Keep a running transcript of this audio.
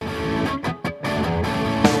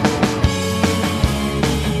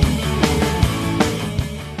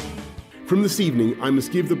From this evening, I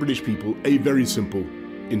must give the British people a very simple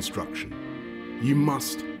instruction. You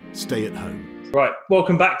must stay at home. Right,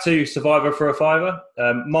 welcome back to Survivor for a Fiver.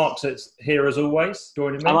 Mark's here as always,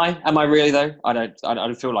 joining me. Am I really though? I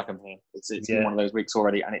don't feel like I'm here. It's been one of those weeks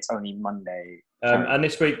already, and it's only Monday. And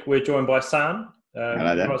this week we're joined by Sam.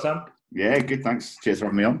 Hello there. Right, Sam? Yeah, good. Thanks. Cheers for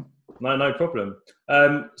having me on. No problem.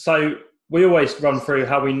 So we always run through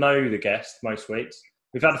how we know the guest most weeks.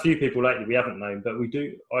 We've had a few people lately we haven't known, but I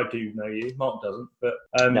do know you. Mark doesn't, but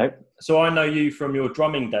no. So I know you from your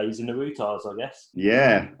drumming days in the Routars, I guess.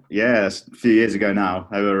 Yeah, that's a few years ago now.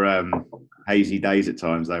 They were hazy days at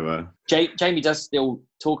times. They were. Jamie does still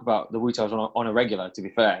talk about the Routars on a regular, to be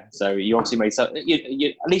fair. So you obviously made at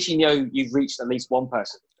least you know you've reached at least one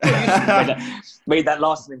person. made that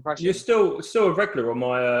lasting impression. You're still a regular on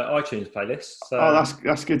my iTunes playlist. So. Oh,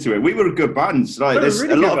 that's good to hear. We were a good band. Like, there's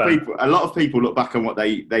really a lot of people look back on what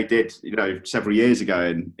they did, several years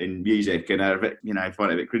ago in music, and find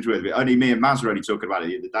it a bit cringeworthy. Only me and Maz were only talking about it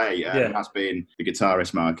the other day. Maz being the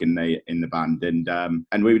guitarist, Mark in the band,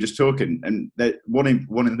 and we were just talking. And one of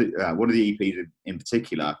the EPs in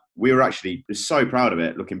particular, we were actually so proud of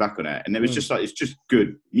it looking back on it, and it was just like it's just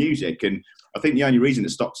good music. And I think the only reason that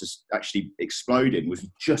stopped us actually exploding was we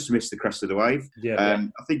just missed the crest of the wave. I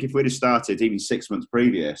think if we'd have started even 6 months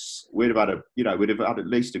previous, we'd have had at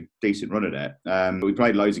least a decent run at it. We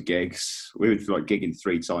played loads of gigs. We were gigging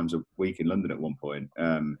 3 times a week in London at one point.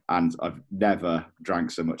 And I've never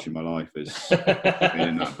drank so much in my life as being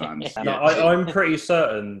in that band. I'm pretty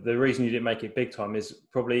certain the reason you didn't make it big time is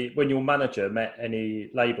probably when your manager met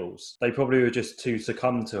any labels, they probably were just too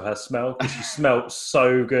succumbed to her smell because she smelt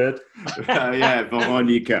so good.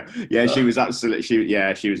 Monica. Yeah, she was absolutely.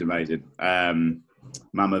 She was amazing.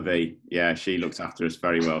 Mama V. Yeah, she looked after us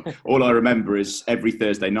very well. All I remember is every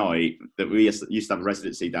Thursday night that we used to have a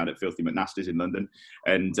residency down at Filthy McNasty's in London,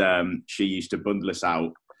 and she used to bundle us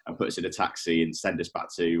out and put us in a taxi and send us back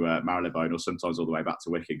to Marylebone, or sometimes all the way back to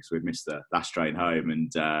Wicken because we'd missed the last train home.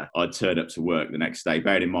 And I'd turn up to work the next day.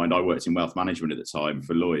 Bearing in mind, I worked in wealth management at the time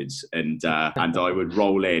for Lloyds, and I would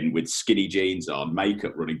roll in with skinny jeans on,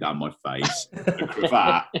 makeup running down my face, a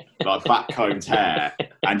cravat, like back-combed hair,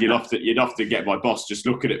 and you'd often get my boss just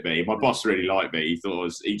looking at me. My boss really liked me.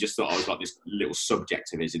 He just thought I was like this little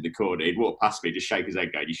subject of his in the corner. He'd walk past me, just shake his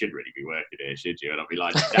head, going, "You shouldn't really be working here, should you?" And I'd be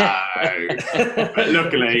like, "No." But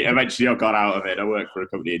luckily, eventually I got out of it. I work for a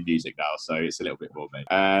company in music now, so it's a little bit more me.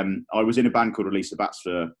 I was in a band called Release the Bats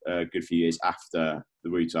for a good few years after the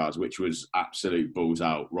Routars, which was absolute balls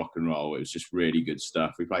out rock and roll. It was just really good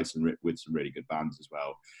stuff. We played with some really good bands as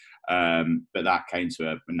well. But that came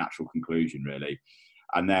to a natural conclusion, really.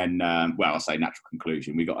 And then, I say natural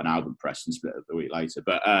conclusion. We got an album pressed and split up a week later.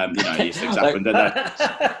 But these things happen, don't they?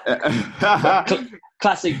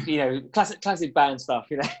 Classic band stuff.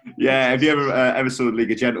 Yeah. Have you ever saw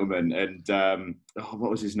League of Gentlemen? And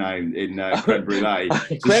what was his name in Creme Brulee?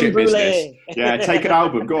 It's a shit business. Yeah, take an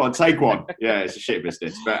album. Go on, take one. Yeah, it's a shit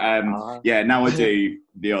business. But now I do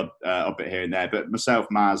the odd bit here and there. But myself,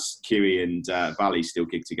 Maz, Kiwi, and Valley still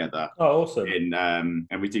gig together. Oh, awesome! And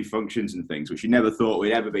we do functions and things, which you never thought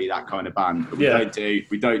we'd ever be that kind of band. But we don't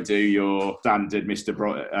do your standard Mr.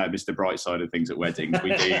 Brightside and things at weddings.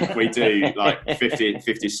 We do like 50s,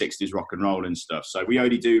 60s rock and roll and stuff. So we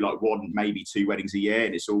only do like 1, maybe 2 weddings a year,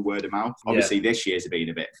 and it's all word of mouth. Obviously, this year's been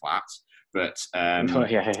a bit flat. But so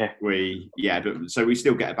we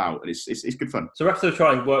still get about, and it's good fun. So we have to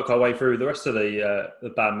try and work our way through the rest of the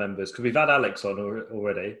band members because we've had Alex on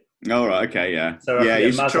already. All right, okay, yeah. So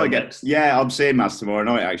you should try next. Yeah, I'm seeing Maz tomorrow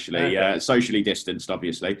night, actually. Okay. Socially distanced,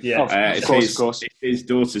 obviously. Yeah, of course. It's his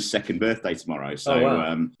daughter's second birthday tomorrow. So,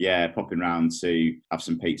 popping round to have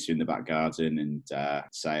some pizza in the back garden and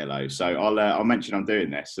say hello. So I'll mention I'm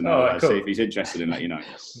doing this, and I'll see if he's interested and let you know.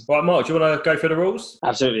 Right, Mark, do you want to go through the rules?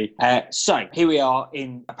 Absolutely. So here we are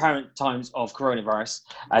in apparent times of coronavirus,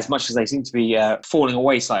 as much as they seem to be falling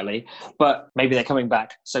away slightly, but maybe they're coming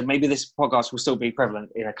back. So maybe this podcast will still be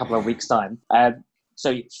prevalent in a couple of weeks' time.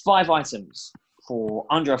 So 5 items for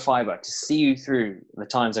under a fiver to see you through the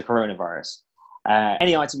times of coronavirus.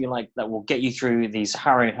 Any item you like that will get you through these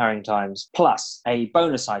harrowing times, plus a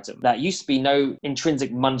bonus item that used to be no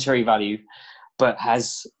intrinsic monetary value, but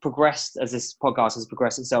has progressed as this podcast has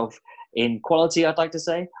progressed itself in quality, I'd like to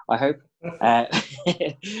say, I hope. But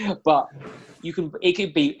it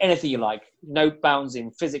could be anything you like. No bounds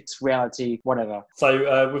in physics, reality, whatever.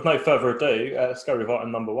 So with no further ado, let's go with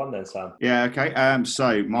item number 1 then, Sam. Yeah, okay.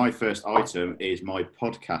 So my first item is my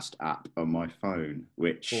podcast app on my phone,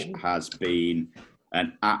 which has been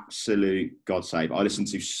an absolute godsave. I listen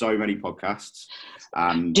to so many podcasts.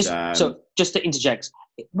 And just to interject,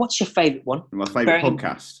 what's your favourite one? My favourite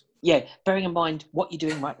podcast? Yeah, bearing in mind what you're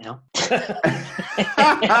doing right now.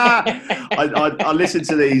 I listened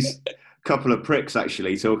to these couple of pricks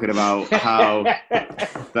actually talking about how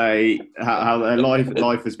their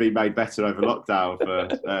life has been made better over lockdown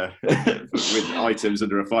with items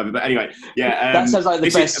under a fiver. But anyway, yeah, that sounds like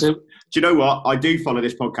the best. Do you know what? I do follow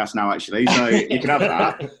this podcast now, actually, so you can have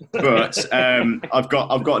that. But I've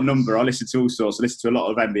got a number. I listen to all sorts. I listen to a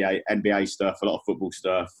lot of NBA stuff, a lot of football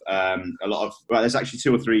stuff, there's actually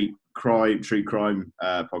 2 or 3 true crime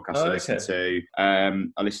podcasts I listen to.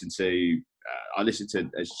 I listen to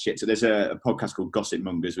shit. So there's a podcast called Gossip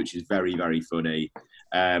Mongers, which is very, very funny,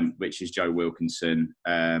 which is Joe Wilkinson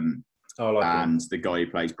and the guy who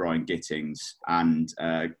plays Brian Gittings and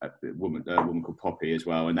a woman called Poppy as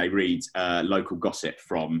well. And they read local gossip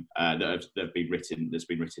from that's been written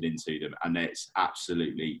into them, and it's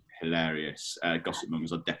absolutely hilarious. Gossip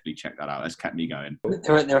Mongers, I'll definitely check that out. That's kept me going.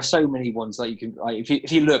 There are so many ones that you can.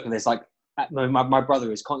 If you look, and there's like my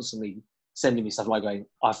brother is constantly sending me stuff like going,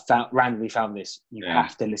 I've randomly found this. You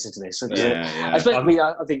have to listen to this. Especially,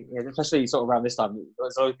 I think, especially sort of around this time,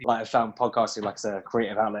 there's always people like I found podcasting like as a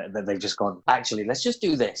creative outlet that they've just gone, actually, let's just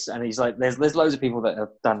do this. And he's like, there's loads of people that have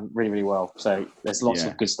done really, really well. So there's lots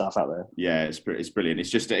of good stuff out there. Yeah, it's brilliant.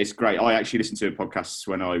 It's great. I actually listen to podcasts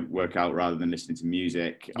when I work out rather than listening to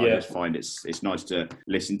music. I just find it's nice to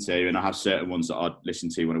listen to, and I have certain ones that I listen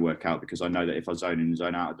to when I work out because I know that if I zone in and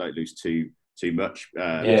zone out, I don't lose too much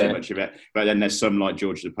of it. But then there's some like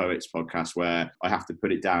George the Poet's podcast where I have to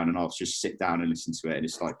put it down and I'll just sit down and listen to it, and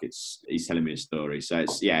it's like he's telling me a story. So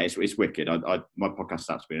it's wicked. My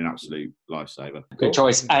podcast app's been an absolute lifesaver. Good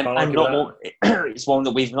choice, and not more. It's one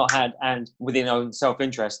that we've not had, and within our own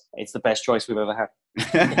self-interest, it's the best choice we've ever had.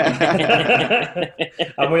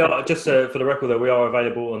 And we are just for the record that we are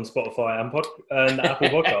available on Spotify and Apple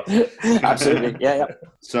Podcasts. Absolutely, yeah.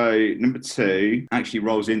 So number 2 actually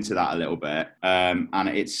rolls into that a little bit, and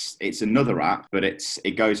it's another app, but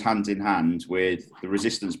it goes hand in hand with the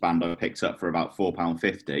Resistance Band I picked up for about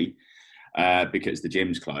 £4.50 because the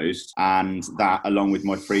gym's closed, and that along with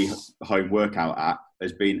my free home workout app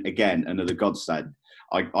has been again another godsend.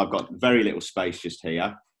 I've got very little space just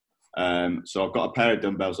here. So I've got a pair of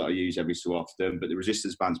dumbbells that I use every so often, but the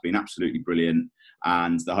Resistance Band's been absolutely brilliant,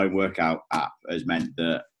 and the home workout app has meant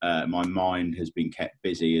that my mind has been kept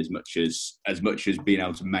busy as much as being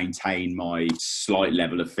able to maintain my slight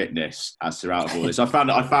level of fitness as throughout all this. I found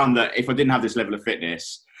that if I didn't have this level of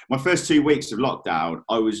fitness, my first 2 weeks of lockdown,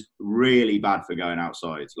 I was really bad for going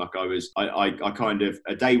outside. Like I kind of,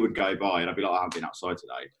 a day would go by and I'd be like, I haven't been outside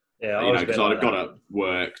today. Yeah, because I'd have got up,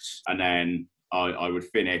 worked, and then I would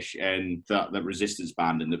finish, and the Resistance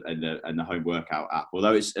Band and the home workout app.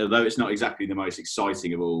 Although it's not exactly the most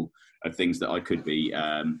exciting of all of things that I could be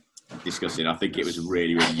discussing, I think it was a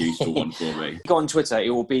really, really useful one for me. Go on Twitter, it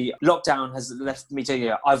will be lockdown has left me to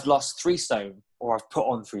you. I've lost 3 stone, or I've put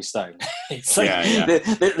on 3 stone. It's like,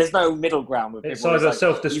 there's no middle ground with people. It's either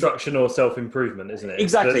self-destruction or self-improvement, isn't it?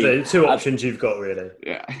 Exactly. The 2 options you've got, really.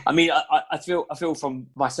 Yeah. I mean, I feel from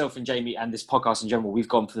myself and Jamie and this podcast in general, we've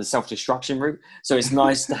gone for the self-destruction route. So it's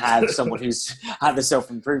nice to have someone who's had the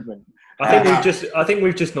self-improvement. I think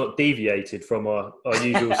we've just not deviated from our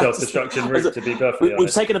usual self-destruction route, to be perfectly honest.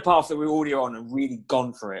 We've taken a path that we're already on and really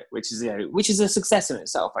gone for it, which is a success in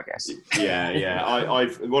itself, I guess. Yeah.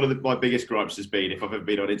 I've one of my biggest gripes has been if I've ever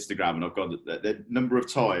been on Instagram and I've gone the number of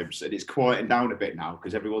times, and it's quieting down a bit now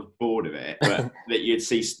because everyone's bored of it, but that you'd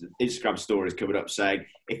see Instagram stories coming up saying,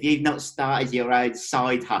 if you've not started your own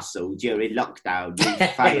side hustle during lockdown,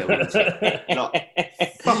 you've failed.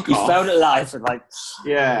 Fuck you off. failed at life.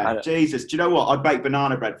 And Jesus. Do you know what? I baked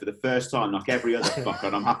banana bread for the first time, like every other fucker,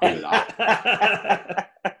 and I'm happy with that.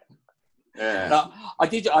 Yeah.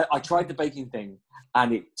 I tried the baking thing,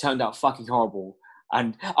 and it turned out fucking horrible.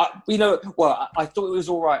 And I thought it was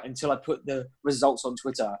all right until I put the results on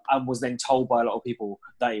Twitter and was then told by a lot of people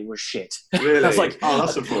that it was shit. Really? I was like, oh,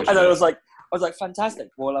 that's unfortunate. And I was like, fantastic.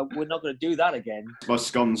 Well, we're not going to do that again. My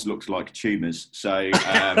scones looked like tumours, so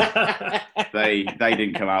they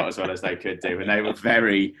didn't come out as well as they could do, and they were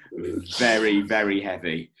very, very, very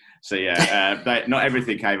heavy. So not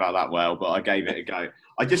everything came out that well, but I gave it a go.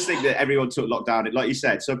 I just think that everyone took lockdown. Like you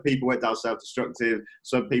said, some people went down self-destructive,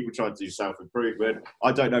 some people tried to do self-improvement.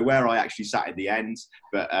 I don't know where I actually sat in the end,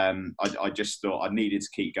 but I just thought I needed to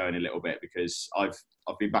keep going a little bit because I've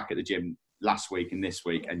been back at the gym last week and this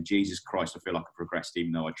week, and Jesus Christ, I feel like I progressed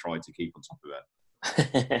even though I tried to keep on top of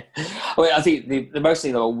it. Well, I think the most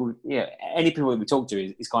thing that any people that we talk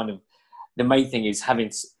to is kind of the main thing is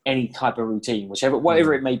having any type of routine,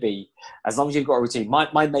 whatever it may be, as long as you've got a routine.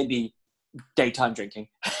 Mine may be daytime drinking.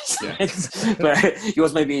 Yeah. But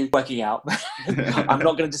yours may be working out. I'm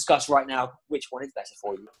not going to discuss right now which one is better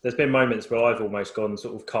for you. There's been moments where I've almost gone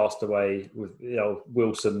sort of cast away with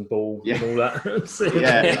Wilson ball Yeah. and all that. So,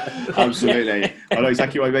 Yeah, absolutely. I know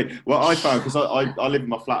exactly what you mean. Well, I found, because I live in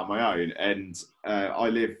my flat on my own, and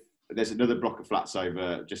there's another block of flats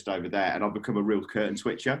just over there, and I've become a real curtain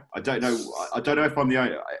switcher. I don't know if I'm the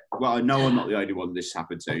only. Well, I know I'm not the only one this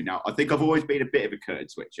happened to. Now, I think I've always been a bit of a curtain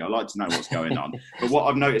switcher. I like to know what's going on. But what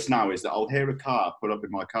I've noticed now is that I'll hear a car pull up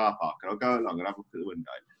in my car park, and I'll go along and have a look at the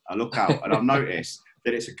window. I look out, and I've noticed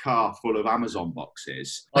that it's a car full of Amazon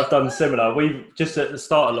boxes. I've done similar. We've just at the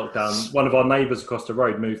start of lockdown, one of our neighbours across the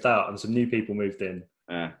road moved out, and some new people moved in.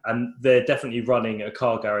 Yeah. And they're definitely running a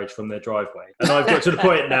car garage from their driveway. And I've got to the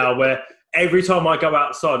point now where every time I go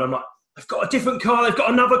outside, I'm like, I've got a different car, they've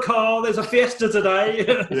got another car, there's a Fiesta today.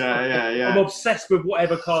 Yeah. I'm obsessed with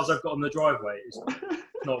whatever cars I've got on the driveway. It's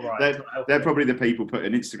not right. It's not healthy. They're probably the people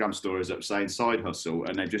putting Instagram stories up saying side hustle,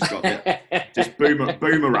 and they've just got just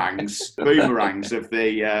boomerangs of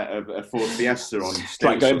the of Ford Fiesta on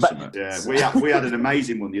stilts or something. Yeah, we had an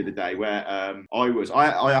amazing one the other day where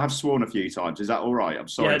I have sworn a few times. Is that all right? I'm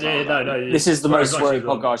sorry. No. This is the most swearing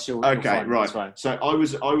podcast you'll Okay, find. right. So I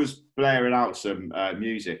was blaring out some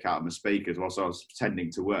music out of my speakers whilst I was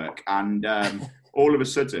pretending to work, and all of a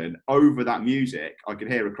sudden, over that music, I could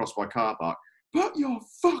hear across my car park, "Put your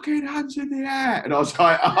fucking hands in the air!" And I was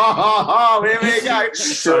like, "Oh, here we go!"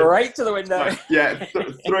 Straight to the window.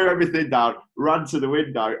 Threw everything down, ran to the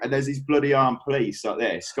window, and there's these bloody armed police like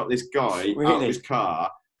this. Got this guy out of his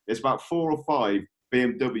car. There's about 4 or 5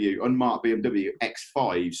 unmarked BMW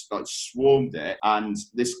X5s, like swarmed it, and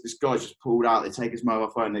this guy just pulled out. They take his mobile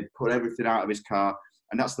phone, they put everything out of his car.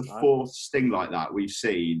 And that's the 4th sting like that we've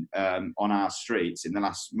seen on our streets in the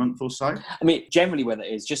last month or so. I mean, generally where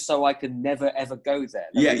that is, just so I can never ever go there.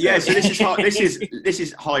 Yeah. So this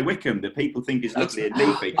is High Wycombe that people think is lovely and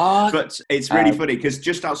leafy, but it's really funny because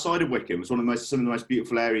just outside of Wycombe is some of the most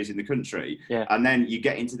beautiful areas in the country. Yeah. And then you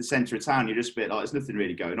get into the centre of town, you're just a bit like, there's nothing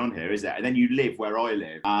really going on here, is there? And then you live where I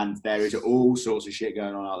live, and there is all sorts of shit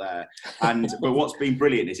going on out there. But what's been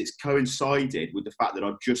brilliant is it's coincided with the fact that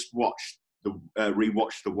I've just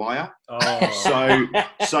rewatched The Wire.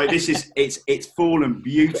 So this is it's fallen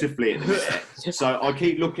beautifully at the minute. So I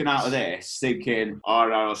keep looking out of this thinking, I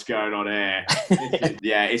know what's going on here.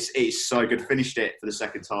 Yeah, it's so good. Finished it for the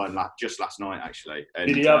second time just last night actually. And,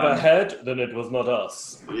 did he have a head? Then it was not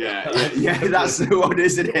us. Yeah, that's the one,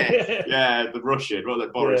 isn't it? Yeah, the Russian,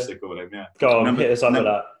 Boris they call him. Yeah. Go on, hit us up with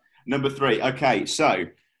that. Number 3. Okay, so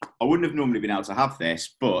I wouldn't have normally been able to have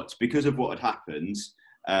this, but because of what had happened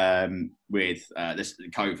with this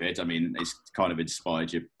COVID, I mean, it's kind of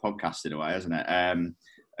inspired your podcast in a way, hasn't it?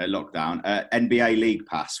 Lockdown, NBA League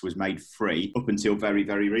Pass was made free up until very,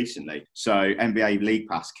 very recently. So NBA League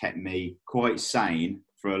Pass kept me quite sane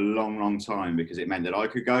for a long, long time because it meant that I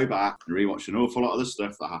could go back and rewatch an awful lot of the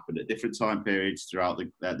stuff that happened at different time periods throughout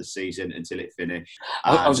the season until it finished.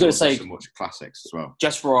 I was going to say, some watch classics as well.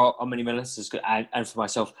 Just for our many listeners and for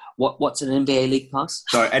myself, what's an NBA League Pass?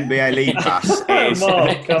 So NBA League Pass is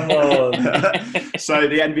come on. So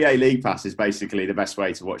the NBA League Pass is basically the best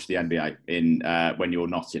way to watch the NBA in when you're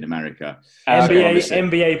not in America.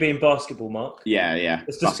 NBA being basketball, Mark. Yeah.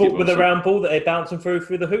 It's the sport with the round ball that they're bouncing through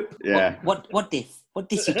the hoop. Yeah. What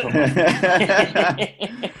did he talk about?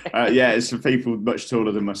 It's for people much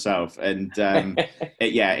taller than myself, and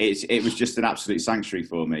it was just an absolute sanctuary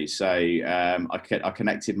for me. So I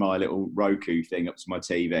connected my little Roku thing up to my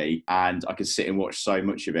TV, and I could sit and watch so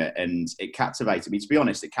much of it, and it captivated me. To be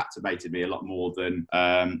honest, it captivated me a lot more than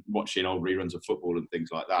watching old reruns of football and things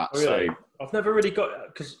like that. Really? So I've never really got,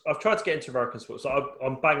 because I've tried to get into American sports. So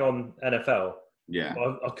I'm bang on NFL. Yeah,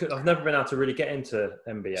 I've never been able to really get into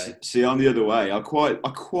NBA. See, I'm the other way. I quite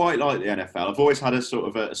like the NFL. I've always had a sort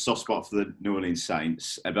of a soft spot for the New Orleans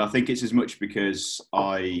Saints, but I think it's as much because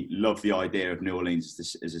I love the idea of New Orleans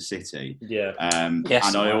as a city. Yeah. Yes,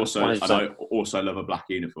 and I also love a black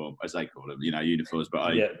uniform, as they call them. Uniforms.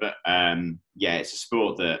 But it's a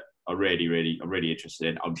sport that I'm really interested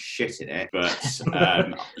in. I'm shit at it,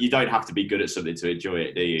 but you don't have to be good at something to enjoy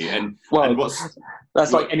it, do you?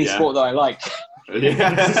 That's like any sport that I like.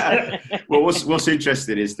 Yeah. Well, what's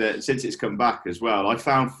interesting is that since it's come back as well, I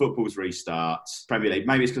found football's restart, Premier League.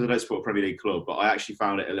 Maybe it's because I don't support a Premier League club, but I actually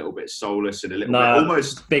found it a little bit soulless and a little bit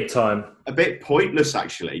almost big time, a bit pointless.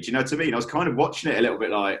 Actually, do you know what I mean? I was kind of watching it a little bit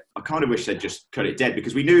like I kind of wish they'd just cut it dead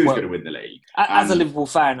because we knew who was going to win the league. As a Liverpool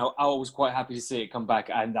fan, I was quite happy to see it come back,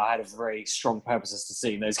 and I had a very strong purpose as to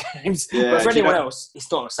seeing those games. Yeah, but for anyone else,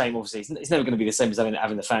 it's not the same. Obviously, it's never going to be the same as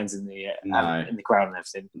having the fans in the crowd and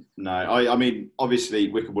everything. No, I mean,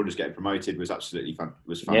 obviously Wycombe Wanderers getting promoted was absolutely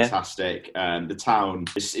fantastic. The town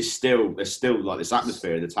is still, there's still like this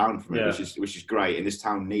atmosphere in the town from it, which is great, and this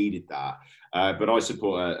town needed that. But I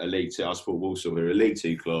support a League Two. I support Walsall, who are a League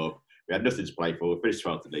Two club. We had nothing to play for. We finished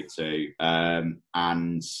 12th in League Two,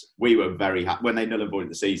 and we were very happy when they null and voided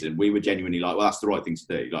the season. We were genuinely like, well, that's the right thing to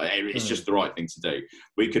do. Like, it's just the right thing to do.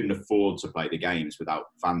 We couldn't afford to play the games without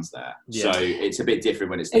fans there, so it's a bit different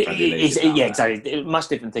when it's the Premier League. Exactly. A much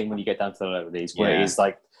different thing when you get down to the lower leagues, where it is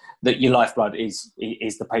like that your lifeblood is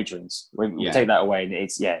the patrons. We take that away, and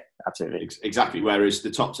it's absolutely exactly. Whereas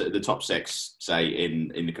the top six, say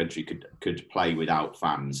in the country, could play without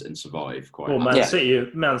fans and survive quite. Well, Man City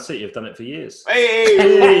have done it for years.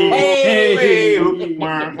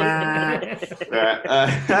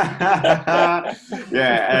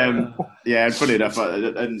 And funny enough,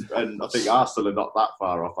 and I think Arsenal are not that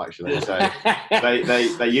far off actually. So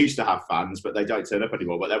they used to have fans, but they don't turn up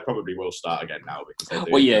anymore. But they probably will start again now because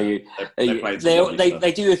they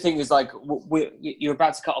do the thing is like you're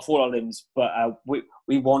about to cut off all our limbs, but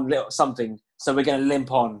we want little something, so we're going to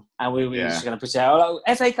limp on, and we're just going to push out.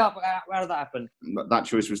 FA Cup, how did that happen? That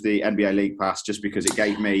choice was the NBA League Pass, just because it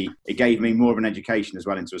gave me more of an education as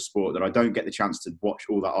well into a sport that I don't get the chance to watch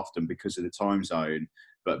all that often because of the time zone,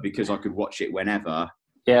 but because I could watch it whenever.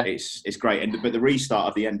 Yeah, it's great. But the restart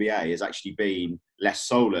of the NBA has actually been less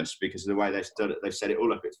soulless because of the way they've set it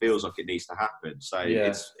all up. It feels like it needs to happen. So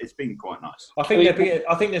it's been quite nice. I think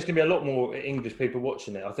there's going to be a lot more English people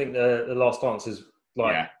watching it. I think the Last Dance has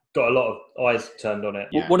got a lot of eyes turned on it.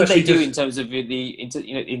 Yeah. What do they do in terms of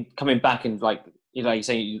in coming back and like you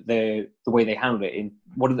say the way they handle it?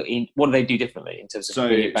 What do they do differently in terms of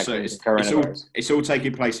bringing it back to coronavirus? It's all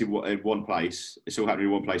taking place in one place. It's all happening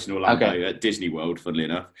in one place in Orlando at Disney World, funnily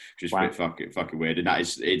enough, which is a bit fucking weird. And that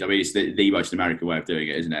is, it's the most American way of doing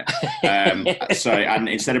it, isn't it? And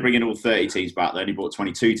instead of bringing all 30 teams back, they only brought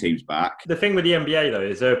 22 teams back. The thing with the NBA though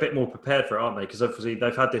is they're a bit more prepared for it, aren't they? Because obviously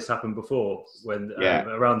they've had this happen before when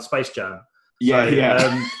around Space Jam. So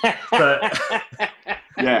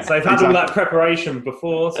they've had all that preparation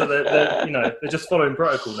before, so they're just following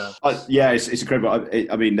protocol now. It's incredible.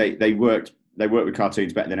 I mean, they worked with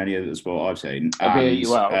cartoons better than any other sport I've seen,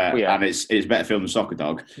 and it's better film than Soccer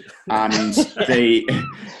Dog. And the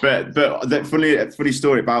funny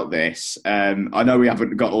story about this. I know we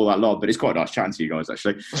haven't got all that long, but it's quite a nice chatting to you guys.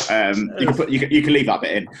 Actually, you can leave that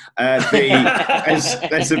bit in.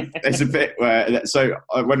 There's a bit where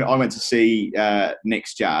when I went to see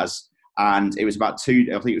Knicks Jazz. And it was about 2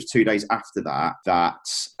 days after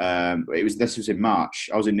this was in March.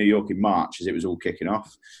 I was in New York in March as it was all kicking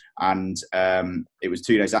off. And it was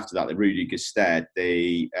 2 days after that Rudy Gestede,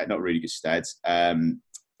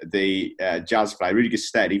 the Jazz player, Rudy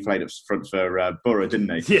Gestede, he played up front for Borough,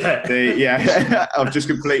 didn't he? Yeah. I've just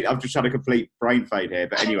had a complete brain fade here.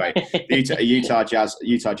 But anyway, the Utah Jazz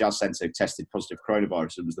centre tested positive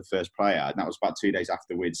coronavirus and was the first player, and that was about 2 days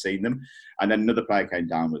after we'd seen them. And then another player came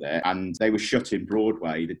down with it, and they were shut in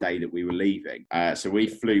Broadway the day that we were leaving. So we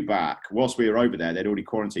flew back. Whilst we were over there, they'd already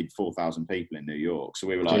quarantined 4,000 people in New York. So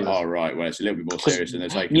we were like, "Oh right, well it's a little bit more serious than they're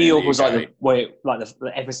taking." New York was like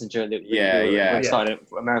the epicenter of the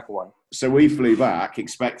America one. So we flew back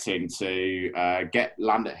expecting to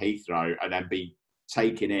land at Heathrow and then be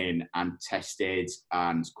taken in and tested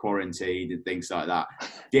and quarantined and things like that.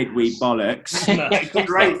 Did we bollocks?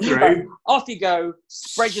 Straight through. Off you go.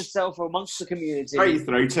 Spread yourself amongst the community. Straight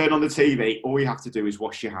through. Turn on the TV. All you have to do is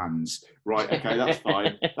wash your hands. Right, okay, that's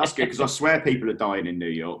fine. That's good, because I swear people are dying in New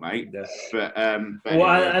York, mate. Yeah. But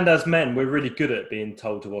anyway. And as men, we're really good at being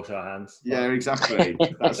told to wash our hands. Yeah, exactly.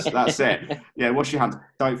 That's it. Yeah, wash your hands.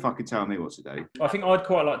 Don't fucking tell me what to do. I think I'd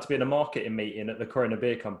quite like to be in a marketing meeting at the Corona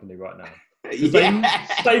Beer Company right now.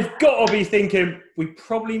 They've got to be thinking we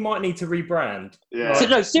probably might need to rebrand. Yeah. Right? So,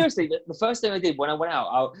 no, seriously, the first thing I did when I went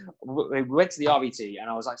out, we went to the RBT and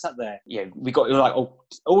I was like sat there. Yeah, we got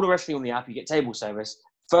all the restaurant on the app. You get table service.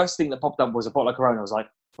 First thing that popped up was a bottle of Corona. I was like,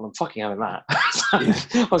 well, I'm fucking having that.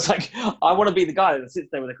 I was like, I want to be the guy that sits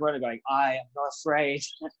there with a Corona going, I am not afraid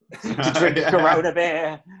to drink Corona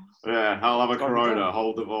beer. Yeah, I'll have a Corona,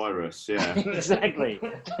 hold the virus. Yeah, exactly.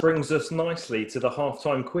 Brings us nicely to the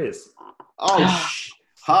halftime quiz. Oh,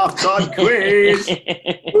 halftime quiz.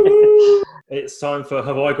 It's time for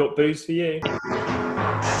Have I Got Booze for You?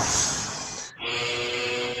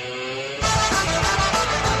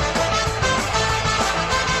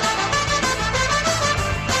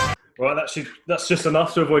 Right, that's just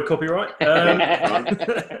enough to avoid copyright.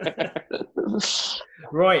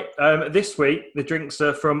 Right, this week the drinks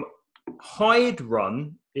are from Hyde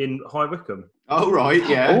Run in High Wycombe. Oh right,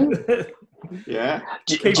 yeah. Yeah.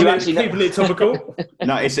 Do Keeping, you it, actually know? keeping it topical.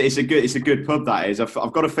 No, it's a good pub that is. I've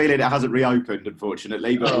got a feeling it hasn't reopened,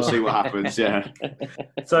 unfortunately, but we'll see what happens. Yeah.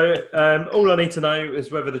 So all I need to know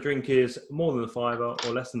is whether the drink is more than a fiver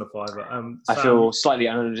or less than a fiver. I Sam, feel slightly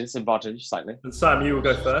disadvantaged, slightly. And Sam, you will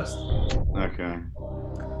go first. Okay.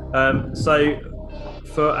 So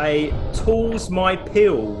for a Tools My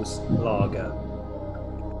Pills lager.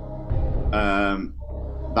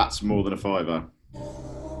 That's more than a fiver.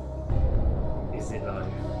 Is it though?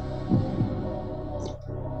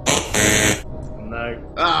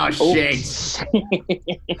 No. Oh, shit.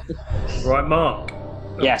 Right, Mark.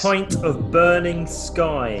 A Yes. pint of Burning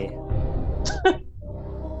Sky.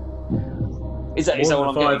 Is that More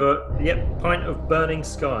what than I'm a getting? fiver. Yep, pint of Burning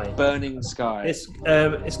Sky. Burning Sky.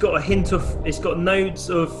 It's got a hint of, it's got notes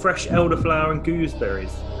of fresh elderflower and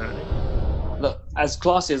gooseberries. Apparently. Look, as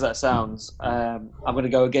classy as that sounds, I'm going to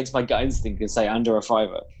go against my gut instinct and say under a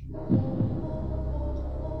fiver.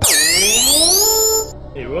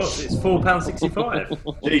 It was. It's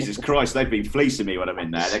 £4.65. Jesus Christ, they've been fleecing me when I'm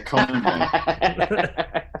in there. They're conning me.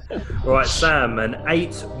 Right, Sam, an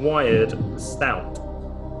 8-wired stout.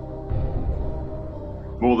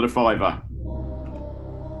 More than a fiver.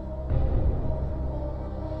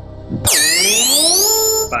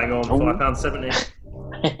 Bang on, £5.70.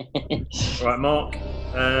 Right, Mark.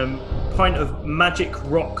 Pint of Magic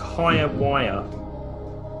Rock Higher Wire.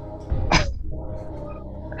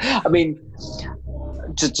 I mean,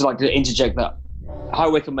 just to like to interject that High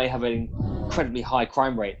Wycombe may have an incredibly high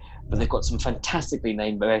crime rate, but they've got some fantastically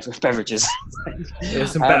named beverages.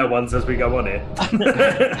 There's some better ones as we go on here.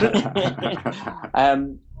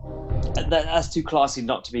 That's too classy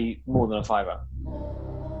not to be more than a fiver.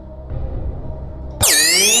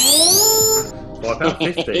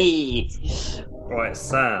 £5.50. Right,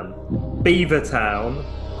 Sam. Beavertown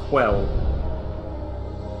Quell.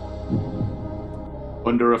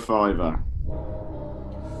 Under a fiver.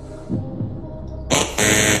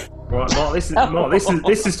 Right, Mark.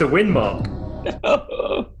 This is to win, Mark.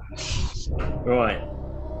 Right.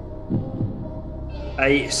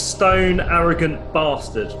 A stone arrogant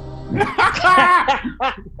bastard.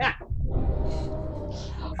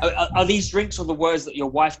 Are these drinks or the words that your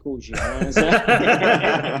wife calls you?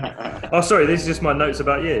 Oh, sorry. These are just my notes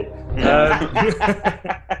about you. No,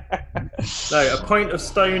 a pint of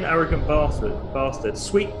stone arrogant bastard.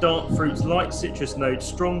 Sweet dark fruits, light citrus notes,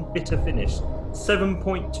 strong bitter finish.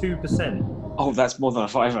 7.2%. Oh, that's more than a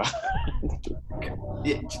fiver.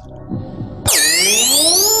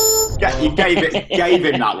 You gave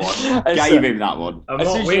him that one. Gave him that one. I'm As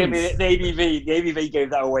not soon as you gave wins. me the ABV gave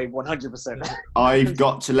that away 100%. I've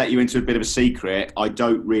got to let you into a bit of a secret. I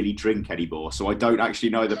don't really drink anymore, so I don't actually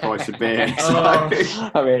know the price of beer. So. I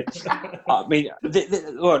mean,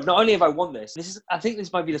 well, not only have I won this, I think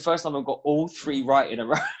this might be the first time I've got all three right in a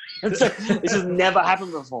row. So, this has never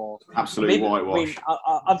happened before. Absolute whitewash. I mean,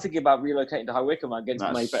 I'm thinking about relocating to High Wycombe against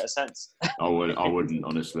my better sense. I wouldn't,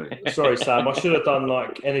 honestly. Sorry, Sam. I should have done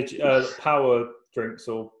like energy, power drinks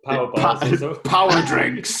or power bars. Or something. Power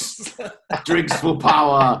drinks. Drinks for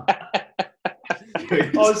power.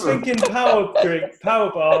 I was thinking power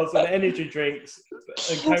bars and energy drinks,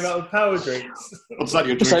 and came out with power drinks. What's that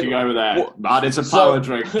you're drinking over there? Man, it's a power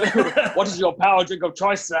drink. What is your power drink of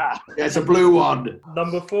choice, sir? Yeah, it's a blue one.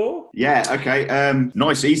 Number 4. Yeah, okay.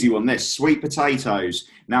 Nice, easy one. This sweet potatoes.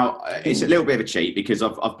 Now it's a little bit of a cheat because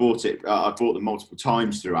I've bought it. I've bought them multiple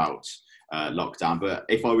times throughout lockdown. But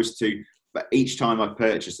if I was to, but each time I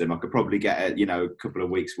purchase them, I could probably get a couple of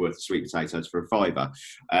weeks worth of sweet potatoes for a fiver.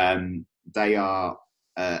 They're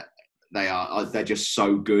just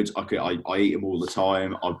so good. I eat them all the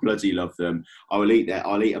time. I bloody love them. I'll eat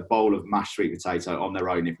a bowl of mashed sweet potato on their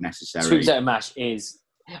own if necessary. Sweet potato mash is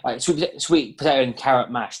sweet potato and carrot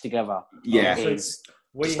mash together. Yeah. Is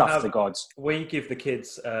stuff of the gods. We give the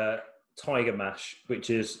kids tiger mash, which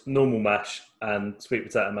is normal mash and sweet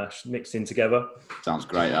potato mash mixed in together. Sounds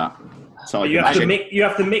great. That. But you have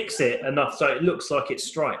to mix it enough so it looks like it's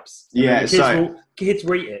stripes. Yeah. Kids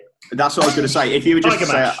will eat it. That's what I was going to say. If you were just to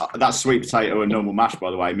say Mash. that's sweet potato and normal mash,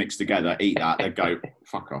 by the way, mixed together, eat that, they'd go,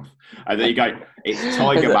 fuck off. And then you go, it's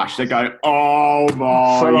tiger mash. They go, oh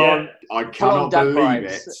my, I cannot believe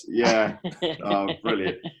it. Yeah. Oh,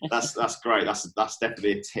 brilliant. That's great. That's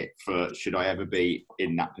definitely a tip for should I ever be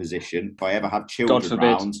in that position. If I ever have children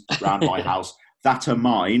around my house, that are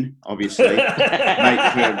mine, obviously, make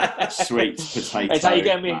them sweet potato. That's how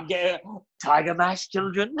you get tiger mash,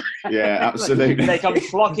 children. Yeah, absolutely. They come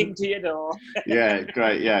flocking to your door. Yeah,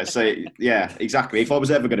 great. Yeah, so yeah, exactly. If I was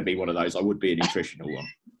ever going to be one of those, I would be a nutritional one.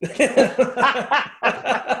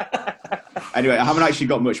 Anyway, I haven't actually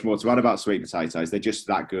got much more to add about sweet potatoes. They're just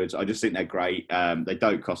that good. I just think they're great. They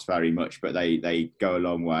don't cost very much, but they go a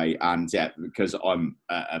long way. And yeah, because I'm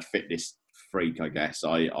a fitness freak, I guess,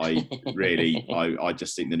 I really I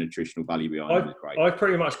just think the nutritional value behind them is great. I've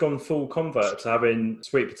pretty much gone full convert to having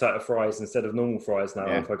sweet potato fries instead of normal fries now.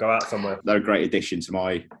 If I go out somewhere, they're a great addition to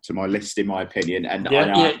my list, in my opinion. And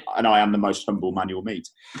I am the most humble man you'll meet.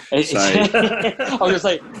 So I was going to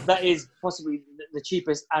say that is possibly the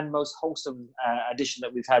cheapest and most wholesome addition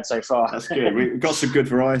that we've had so far. That's good. We've got some good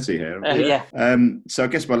variety here. So I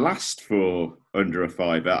guess my last for under a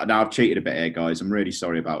fiver. Now I've cheated a bit here, guys. I'm really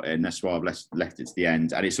sorry about it, and that's why I've left it to the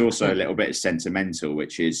end. And it's also a little bit sentimental,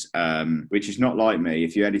 which is not like me.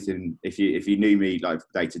 If you knew me like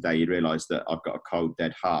day to day, you'd realise that I've got a cold,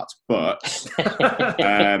 dead heart. But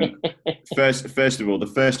first of all,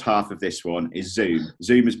 the first half of this one is Zoom.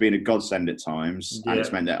 Zoom has been a godsend at times, and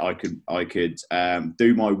it's meant that I could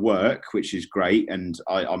do my work, which is great. And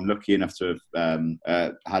I'm lucky enough to have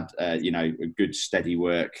had a good steady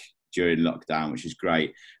work during lockdown, which is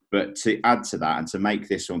great. But to add to that and to make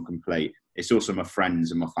this one complete, it's also my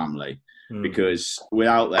friends and my family, because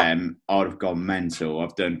without them, I'd have gone mental.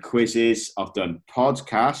 I've done quizzes, I've done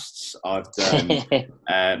podcasts, I've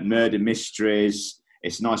done murder mysteries.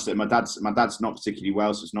 It's nice that my dad's not particularly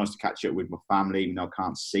well, so it's nice to catch up with my family, even though I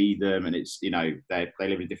can't see them. And it's, they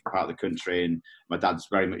live in a different part of the country, and my dad's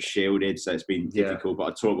very much shielded, so it's been difficult. But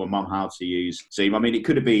I taught my mum how to use Zoom. I mean, it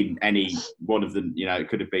could have been any one of them, it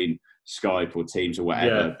could have been Skype or Teams or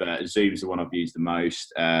whatever, but Zoom's the one I've used the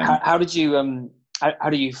most. How did you how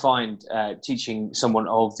do you find teaching someone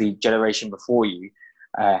of the generation before you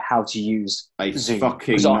how to use Zoom?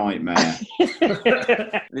 Fucking nightmare.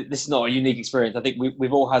 This is not a unique experience. I think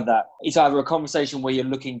we've all had that. It's either a conversation where you're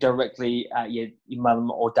looking directly at your mum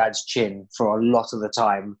or dad's chin for a lot of the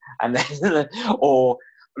time, and then, or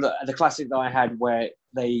the classic that I had where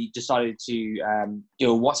they decided to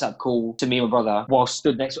do a WhatsApp call to me and my brother while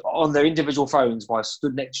stood next on their individual phones, while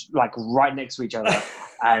stood right next to each other,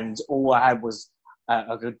 and all I had was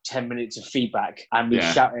a good 10 minutes of feedback, and me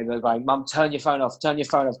shouting like, "Mum, turn your phone off! Turn your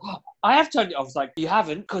phone off!" I have turned it off. I was like, "You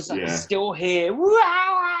haven't, because I'm still here."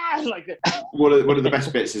 Like one of the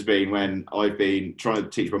best bits has been when I've been trying to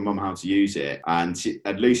teach my mum how to use it, and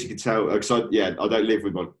Lucy could tell, because I don't live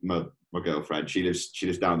with my girlfriend. She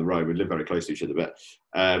lives down the road. We live very close to each other, but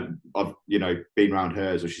I've been around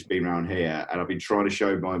hers, or she's been around here, and I've been trying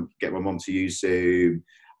to get my mum to use Zoom,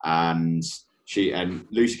 and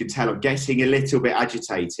Lucy can tell I'm getting a little bit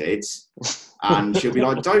agitated, and she'll be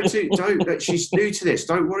like, don't, she's new to this,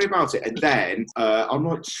 don't worry about it. And then I'm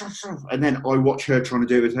like, and then I watch her trying to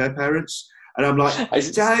do it with her parents, and I'm like,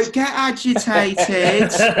 don't get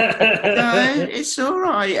agitated. No, it's all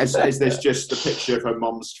right. As there's just a picture of her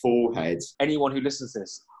mum's forehead. Anyone who listens to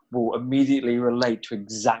this will immediately relate to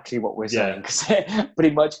exactly what we're saying, because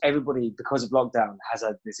pretty much everybody, because of lockdown, has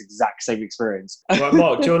had this exact same experience. Right,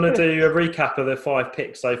 Mark, do you want to do a recap of the 5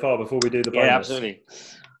 picks so far before we do the bonus? Yeah, absolutely.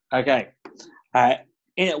 Okay.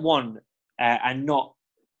 In at one, and not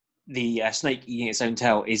the snake eating its own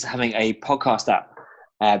tail, is having a podcast app.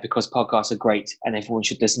 Because podcasts are great, and everyone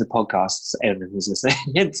should listen to podcasts. Anyone who's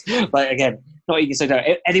listening, but again, not eating its own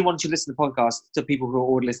tail. Anyone should listen to podcasts. To people who are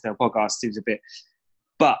already listening to podcasts, seems a bit.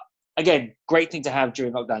 But again, great thing to have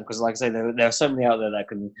during lockdown, because, like I say, there are so many out there that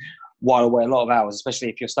can while away a lot of hours, especially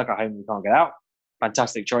if you're stuck at home and you can't get out.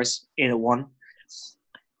 Fantastic choice. In at one.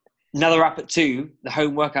 Another app at 2, the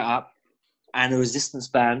home workout app and the resistance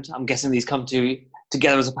band. I'm guessing these come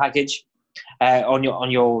together as a package on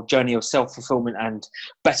your journey of self-fulfillment and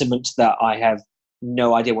betterment that I have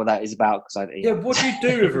no idea what that is about. What do you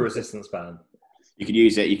do with a resistance band? You can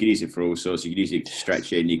use it for all sorts. You can use it for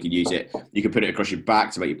stretching. You can put it across your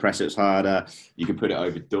back to make your press-ups harder. You can put it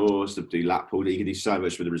over doors to do lat pull. You can do so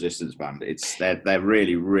much with the resistance band. They're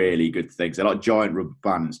really, really good things. They're like giant rubber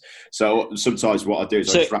bands. So sometimes what I do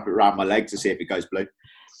is I just wrap it around my leg to see if it goes blue.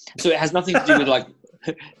 So it has nothing to do with like.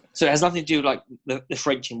 So it has nothing to do with like the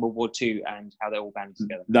French in World War II and how they're all banded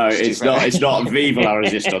together. No, it's not. It's not Vive la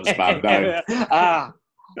Resistance band. No.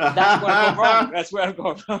 That's where I've gone wrong. That's where I've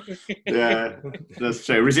gone wrong. Yeah, that's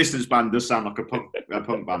true. Resistance band does sound like a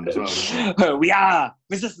punk band as well. We are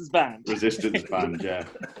Resistance Band. Resistance Band, yeah.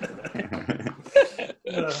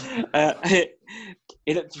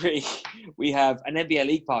 In at 3, we have an NBA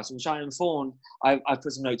League Pass, which I am informed. I've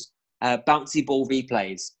put some notes. Bouncy ball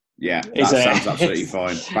replays. Yeah, that sounds absolutely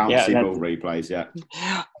fine. Bouncy ball replays, yeah.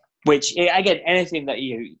 Which, again, anything that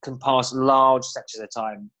you can pass large sections of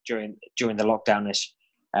time during the lockdown-ish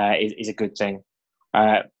is a good thing.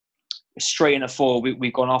 Straight in at 4,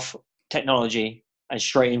 we've gone off technology and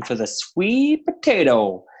straight in for the sweet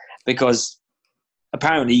potato, because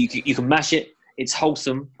apparently you can mash it. It's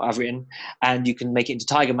wholesome, I've written, and you can make it into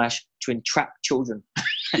tiger mash to entrap children.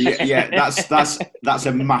 Yeah, that's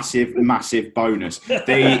a massive bonus.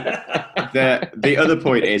 The other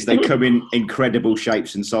point is they come in incredible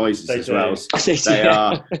shapes and sizes as well.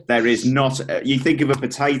 There is not. You think of a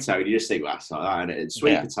potato, and you just think, well, that's like that, and it's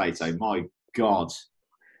sweet potato. My God,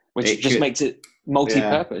 which just makes it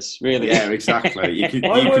multi-purpose, really. Yeah, exactly. You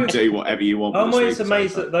can do whatever you want. I'm always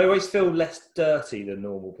amazed that they always feel less dirty than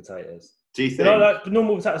normal potatoes. Do you think? You know, like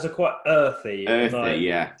normal potatoes are quite earthy.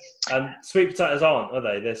 Yeah. And sweet potatoes aren't, are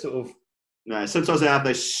they? They're sort of. No, sometimes they have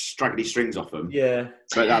those straggly strings off them. Yeah.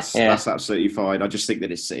 But that's absolutely fine. I just think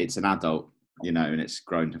that it's an adult, and it's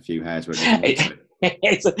grown a few hairs.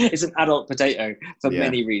 It's an adult potato for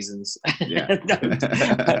many reasons. Yeah.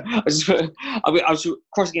 I was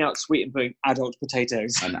crossing out sweet and putting adult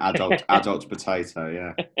potatoes. An adult potato,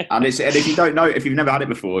 yeah. And if you don't know, if you've never had it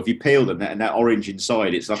before, if you peel them and they're orange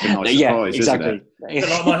inside, it's like a nice surprise, exactly.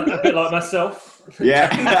 Isn't it? A bit like myself.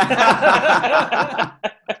 Yeah.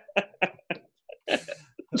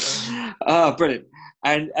 Oh, brilliant.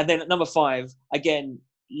 And then at number 5, again,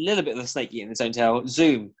 a little bit of the snake eating its own tail,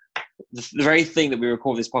 Zoom. The very thing that we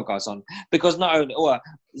record this podcast on, because not only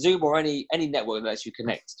Zoom or any network that lets you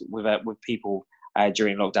connect with people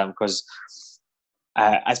during lockdown, because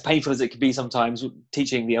as painful as it can be sometimes,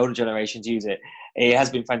 teaching the older generation to use it, it has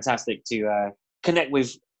been fantastic to connect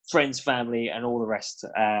with friends, family, and all the rest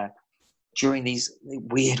during these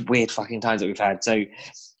weird fucking times that we've had. So,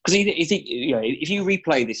 because you think, if you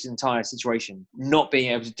replay this entire situation, not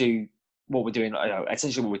being able to do what we're doing,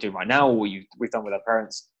 essentially what we're doing right now, or what we've done with our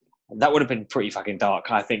parents. That would have been pretty fucking dark,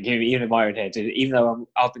 I think, even in my own head. Even though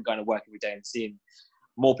I've been going to work every day and seeing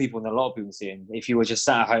more people than a lot of people seeing. If you were just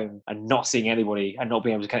sat at home and not seeing anybody and not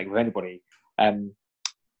being able to connect with anybody, I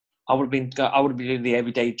would have been doing the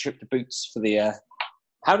everyday trip to Boots for the.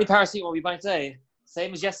 How many paracetamol are we buying today?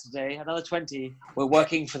 Same as yesterday, another 20. We're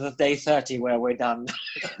working for the day 30 where we're done.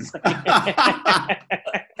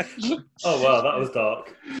 Oh wow, that was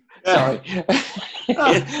dark. Sorry.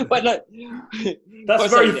 But look,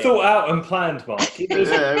 that's very thought out and planned, Mark.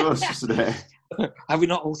 It was just there. Have we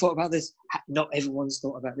not all thought about this? Not everyone's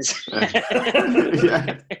thought about this.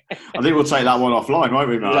 Yeah. I think we'll take that one offline, won't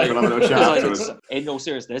we, Mark? We'll have a little chat afterwards. In all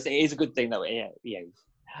seriousness, it is a good thing that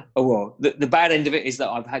oh well. The bad end of it is that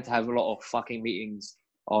I've had to have a lot of fucking meetings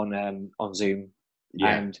on Zoom.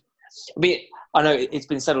 Yeah. And I know it's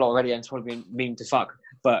been said a lot already, and it's probably been mean to fuck,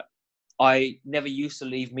 but I never used to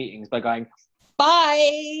leave meetings by going,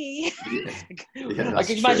 bye. Yeah, I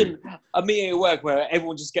can imagine a meeting at work where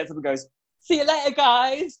everyone just gets up and goes, see you later,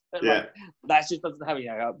 guys. But that just doesn't happen.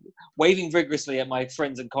 Waving vigorously at my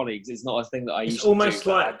friends and colleagues is not a thing that I used to do. It's almost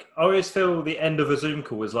like, I always feel the end of a Zoom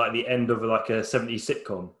call is like the end of like a 70s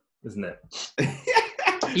sitcom, isn't it?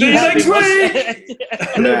 Next week!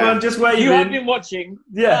 And everyone just waiting. You have been watching.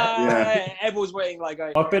 Yeah. Everyone's waiting like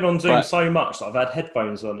going. I've been on Zoom so much that I've had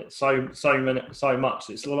headphones on it so much.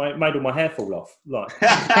 It's like made all my hair fall off. Like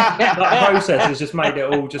that process has just made it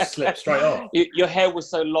all just slip straight off. Your hair was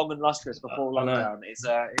so long and lustrous before lockdown. It's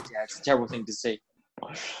a terrible thing to see.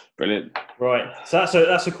 Brilliant. Right. So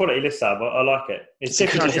that's a quality list, Ab. I like it. It's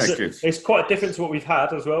different. It's quite different to what we've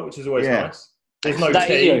had as well, which is always nice. There's no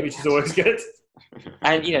tea, which is always good.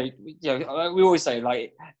 And we always say,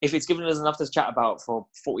 like, if it's given us enough to chat about for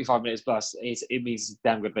 45 minutes plus, it means it's a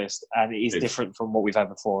damn good list, and it is different from what we've had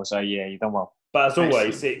before. So you've done well. But as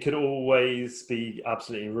always, it could always be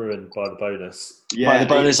absolutely ruined by the bonus. Yeah, by the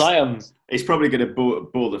bonus item. It's probably going to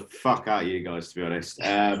bore the fuck out of you guys, to be honest.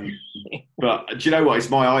 But do you know what? It's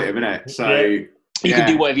my item, isn't it? So you can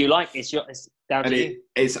do whatever you like. It's down to you.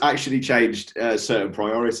 It's actually changed certain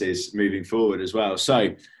priorities moving forward as well.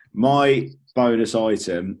 So my bonus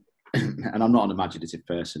item, and I'm not an imaginative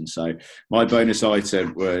person, so my bonus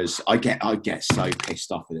item was I get so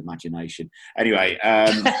pissed off with imagination. Anyway,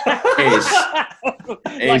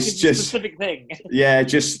 it's just specific thing. Yeah,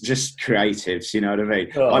 just creatives. You know what I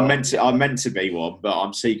mean? Oh. I'm meant to be one, but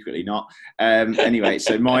I'm secretly not. Anyway,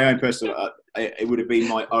 so my own personal, it would have been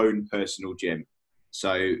my own personal gym.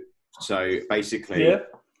 So basically. Yeah.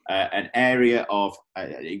 An area of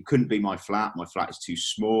it couldn't be my flat. My flat is too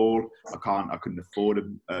small. I couldn't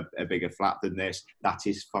afford a bigger flat than this. That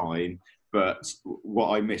is fine. But what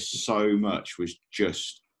I missed so much was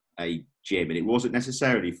just a gym, and it wasn't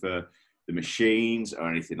necessarily for the machines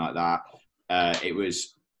or anything like that. It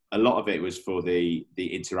was a lot of it was for the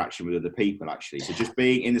interaction with other people, actually. So just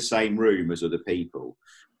being in the same room as other people,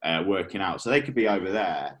 working out. So they could be over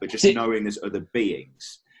there, but just knowing there's other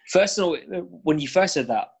beings. First of all, when you first said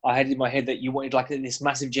that, I had in my head that you wanted like this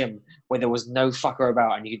massive gym where there was no fucker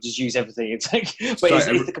about and you could just use everything. It's like, but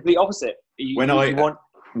it's the complete opposite.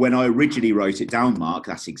 When I originally wrote it down, Mark,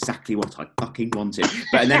 that's exactly what I fucking wanted.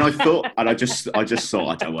 But and then I thought, and I just thought,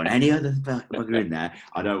 I don't want any other bugger in there.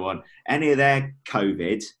 I don't want any of their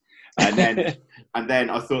COVID. And then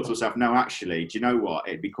I thought to myself, no, actually, do you know what?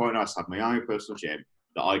 It'd be quite nice to have my own personal gym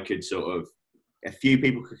that I could sort of, a few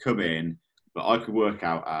people could come in, but I could work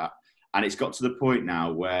out at. And it's got to the point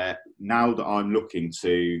now where now that I'm looking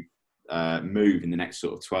to move in the next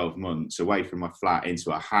sort of 12 months away from my flat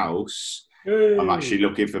into a house, I'm actually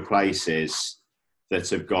looking for places that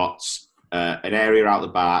have got an area out the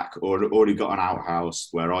back or already got an outhouse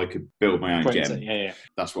where I could build my own gym. Yeah.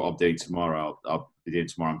 That's what I'm doing tomorrow. I'll be doing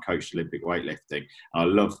tomorrow. I'm coached Olympic weightlifting. And I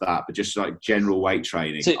love that. But just like general weight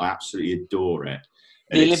training, I absolutely adore it.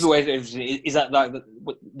 The Olympic weightlifting, is that like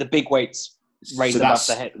the big weights raised above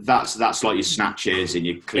the head? That's like your snatches and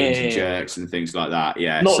your cleans and jerks and things like that.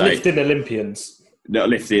 Yeah. Not lifting Olympians. Not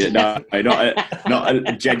lifting, not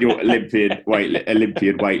a genuine Olympian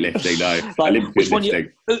weightlifting. No, like, Olympian which one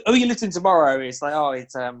lifting. who are you lifting tomorrow? It's like,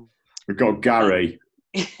 We've got Gary.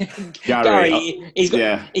 Gary, he's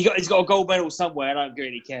got a gold medal somewhere. I don't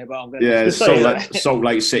really care, but I'm going to Salt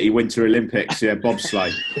Lake City Winter Olympics. Yeah,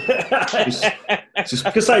 bobsleigh.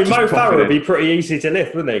 I could say Mo Farah would be pretty easy to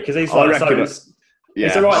lift, wouldn't he? Because he's like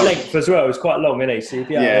it's the right length as well. It's quite long, isn't he? So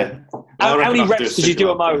how many reps did you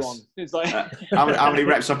do a Mo on? It's like how many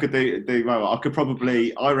reps I could do Mo? I could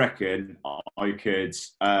probably. I reckon I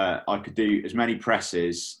could do as many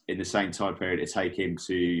presses in the same time period it take him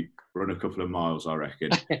to run a couple of miles. I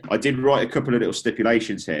reckon. I did write a couple of little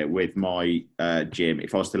stipulations here with my gym.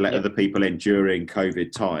 If I was to let other people in during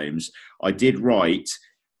COVID times, I did write.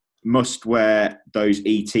 Must wear those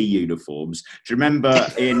ET uniforms. Do you remember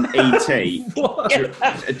in ET? You've got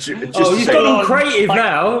all creative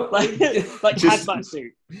now. Like hazmat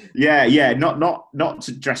suit. Yeah. Not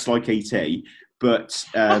to dress like ET, but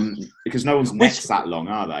because no one's necks that long,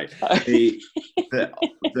 are they?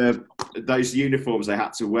 Those uniforms they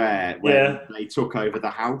had to wear when they took over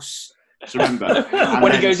the house. Do you remember?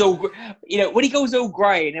 When he goes all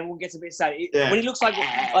grey and everyone gets a bit sad. When he looks like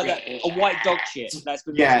a white dog shit. That's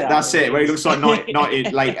it. When he looks like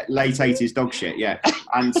late 80s dog shit. Yeah,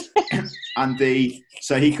 and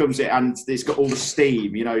so he comes in and it's got all the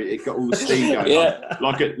steam. You know, it got all the steam going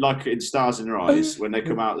on, like in Stars in Your Eyes when they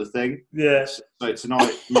come out of the thing. Yeah. So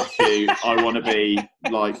tonight, Matthew, I want to be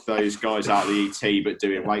like those guys out of the ET, but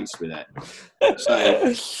doing weights with it.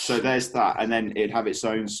 So there's that, and then it'd have its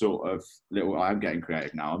own sort of little. I'm getting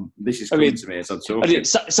creative now. This is coming to me as I'm talking.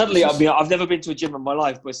 Suddenly, I've never been to a gym in my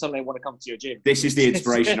life, but suddenly I want to come to your gym. This is the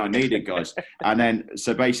inspiration I needed, guys. And then,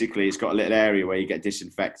 so basically, it's got a little area where you get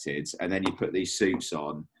disinfected, and then you put these suits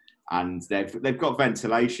on, and they've got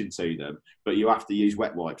ventilation to them, but you have to use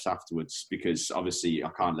wet wipes afterwards because obviously I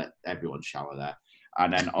can't let everyone shower there.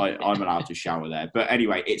 And then I'm allowed to shower there. But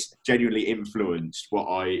anyway, it's genuinely influenced what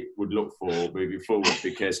I would look for moving forward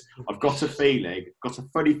because I've got a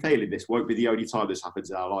funny feeling this won't be the only time this happens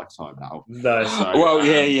in our lifetime now. No. So,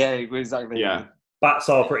 exactly. Yeah. Bats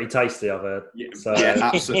are pretty tasty, I've heard.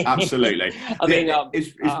 Absolutely. I mean,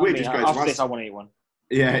 it's weird just going to after this, I want to eat one.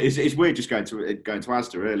 Yeah, it's weird just going to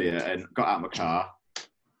Asda earlier and got out of my car.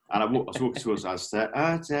 And I was walking towards Asda.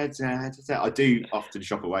 I do often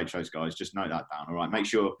shop at Waitrose, guys. Just note that down, all right? Make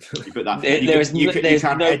sure you put that. There's no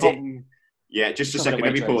problem. Yeah, just a second.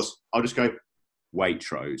 Let me pause. I'll just go,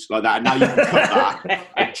 Waitrose, like that. And now you can cut that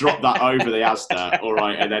and drop that over the Asda, all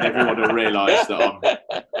right? And then everyone will realise that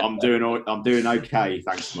I'm doing okay,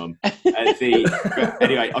 thanks, Mum. But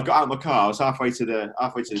anyway, I got out of my car. I was halfway to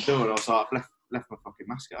the door, and I was like, I've left my fucking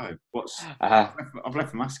mask at home. I've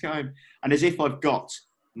left my mask at home, and as if I've got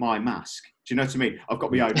my mask. Do you know what I mean? I've got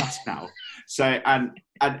my own mask now. So and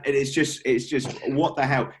it's just what the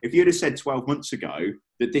hell? If you'd have said 12 months ago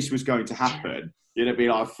that this was going to happen, you'd have been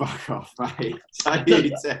like, fuck off, mate.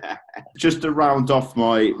 Just to round off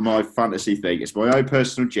my fantasy thing, it's my own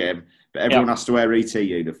personal gym, but everyone has to wear ET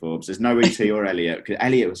uniforms. There's no ET or Elliot because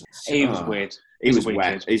Elliot was weird. He was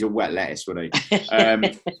wet. He's a wet lettuce, wasn't he?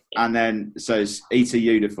 And then so it's ET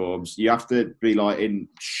uniforms. You have to be like in.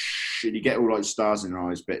 And you get all like Stars in Your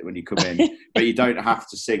Eyes bit when you come in, but you don't have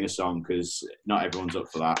to sing a song because not everyone's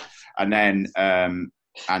up for that. And then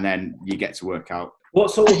you get to work out. What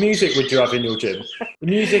sort of music would you have in your gym? The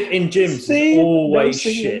music in gyms is always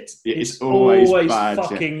shit. It's always bad,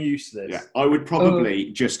 fucking useless. Yeah, I would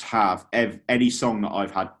probably just have any song that I've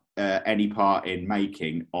had any part in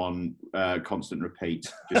making on constant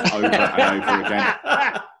repeat, just over and over again.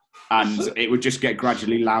 and it would just get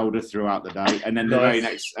gradually louder throughout the day, and then the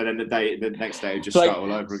next day it would just start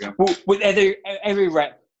all over again. With every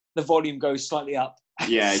rep, the volume goes slightly up.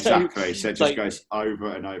 Yeah, exactly. So it just goes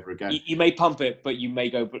over and over again. You may pump it, but you may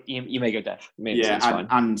go deaf.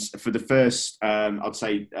 And for the first, I'd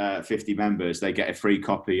say 50 members, they get a free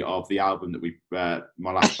copy of the album that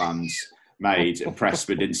my last band's made and pressed,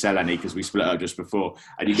 but didn't sell any because we split up just before.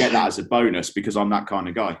 And you get that as a bonus because I'm that kind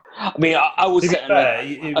of guy. I mean, I would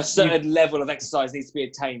say a certain level of exercise needs to be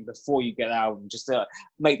attained before you get the album, just to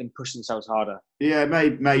make them push themselves harder. Yeah,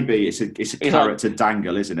 maybe it's a carrot to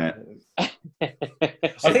dangle, isn't it?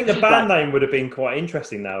 I think the band name would have been quite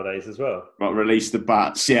interesting nowadays as well. Well, Release the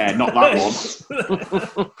Bats. Yeah, not that one.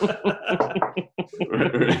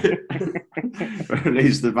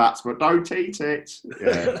 Release the bats, but don't eat it.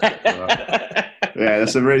 Yeah,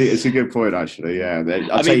 it's a good point actually. Yeah,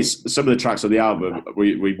 I'd say some of the tracks on the album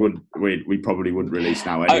we probably wouldn't release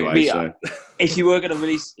now anyway. So if you were going to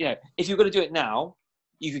release, if you're going to do it now,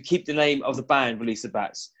 you could keep the name of the band Release the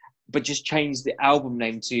Bats, but just change the album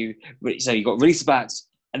name to, so you got Release the Bats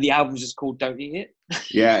and the album's just called Don't Eat It.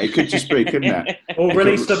 Yeah, it could just be, couldn't it? Or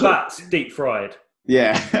Release the Bats Deep Fried.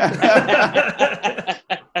 Yeah.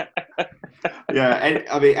 Yeah,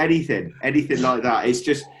 I mean anything like that. It's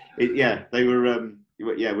just, they were,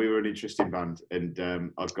 we were an interesting band, and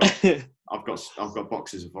I've got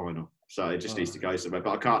boxes of vinyl, so it just needs to go somewhere.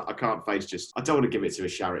 But I can't face I don't want to give it to a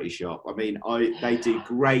charity shop. I mean, they do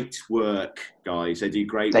great work, guys. They do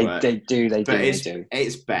great work. They do.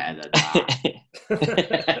 It's better than that.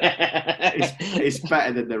 it's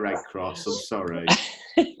better than the Red Cross. I'm sorry.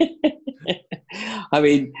 I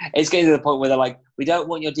mean, it's getting to the point where they're like, we don't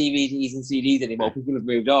want your DVDs and CDs anymore. People have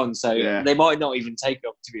moved on, so they might not even take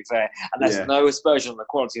them, to be fair. And there's no aspersion on the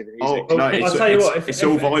quality of the music. Oh, no, I'll tell you what. It's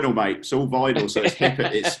all vinyl, mate. It's all vinyl, so it's hip.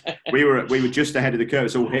 We were just ahead of the curve.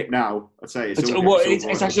 It's all hip now. I'd say it's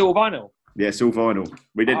actually all vinyl. Yeah, it's all vinyl.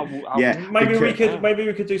 We did. Maybe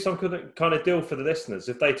we could do some kind of deal for the listeners.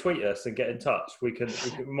 If they tweet us and get in touch, we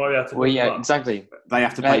might have to. Well, exactly. They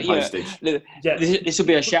have to pay postage. This will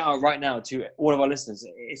be a shout out right now to all of our listeners.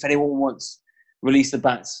 If anyone wants Release the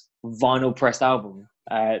Bats vinyl pressed album,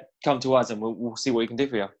 come to us and we'll see what we can do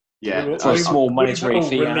for you. Yeah, for a small monetary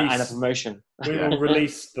fee and a promotion. We will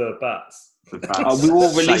release the bats. We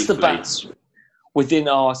will release the bats within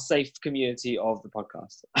our safe community of the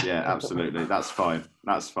podcast. Yeah, absolutely. That's fine.